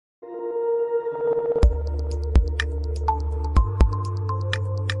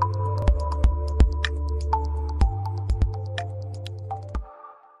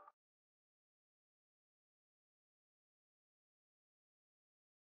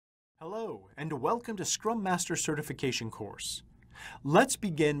Hello, and welcome to Scrum Master Certification course. Let's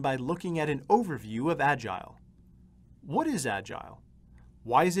begin by looking at an overview of Agile. What is Agile?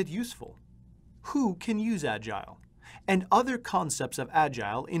 Why is it useful? Who can use Agile? And other concepts of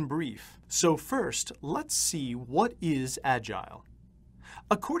Agile in brief. So first, let's see what is Agile.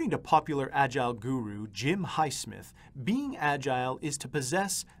 According to popular Agile guru Jim Highsmith, being Agile is to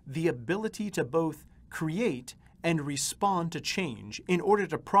possess the ability to both create and respond to change in order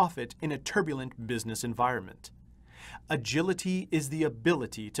to profit in a turbulent business environment. Agility is the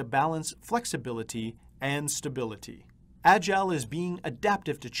ability to balance flexibility and stability. Agile is being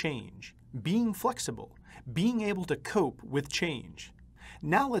adaptive to change, being flexible, being able to cope with change.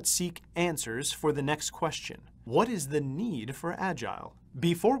 Now let's seek answers for the next question. What is the need for Agile?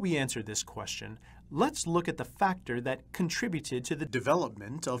 Before we answer this question, let's look at the factor that contributed to the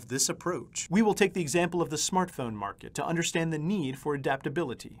development of this approach. We will take the example of the smartphone market to understand the need for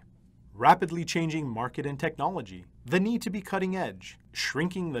adaptability. Rapidly changing market and technology, the need to be cutting edge,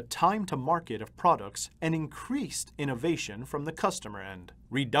 shrinking the time to market of products, and increased innovation from the customer end,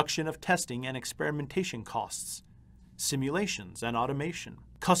 reduction of testing and experimentation costs, simulations and automation.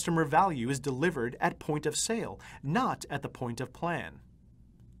 Customer value is delivered at point of sale, not at the point of plan.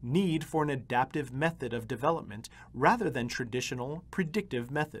 Need for an adaptive method of development rather than traditional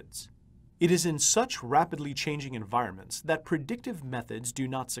predictive methods. It is in such rapidly changing environments that predictive methods do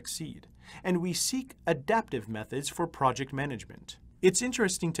not succeed, and we seek adaptive methods for project management. It's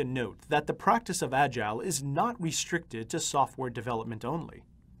interesting to note that the practice of Agile is not restricted to software development only.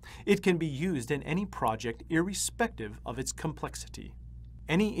 It can be used in any project irrespective of its complexity.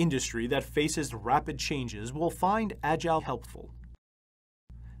 Any industry that faces rapid changes will find Agile helpful.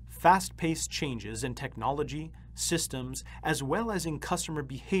 Fast-paced changes in technology, systems, as well as in customer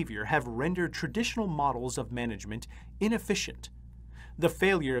behavior have rendered traditional models of management inefficient. The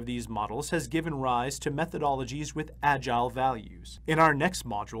failure of these models has given rise to methodologies with Agile values. In our next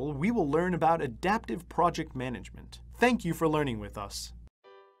module, we will learn about adaptive project management. Thank you for learning with us.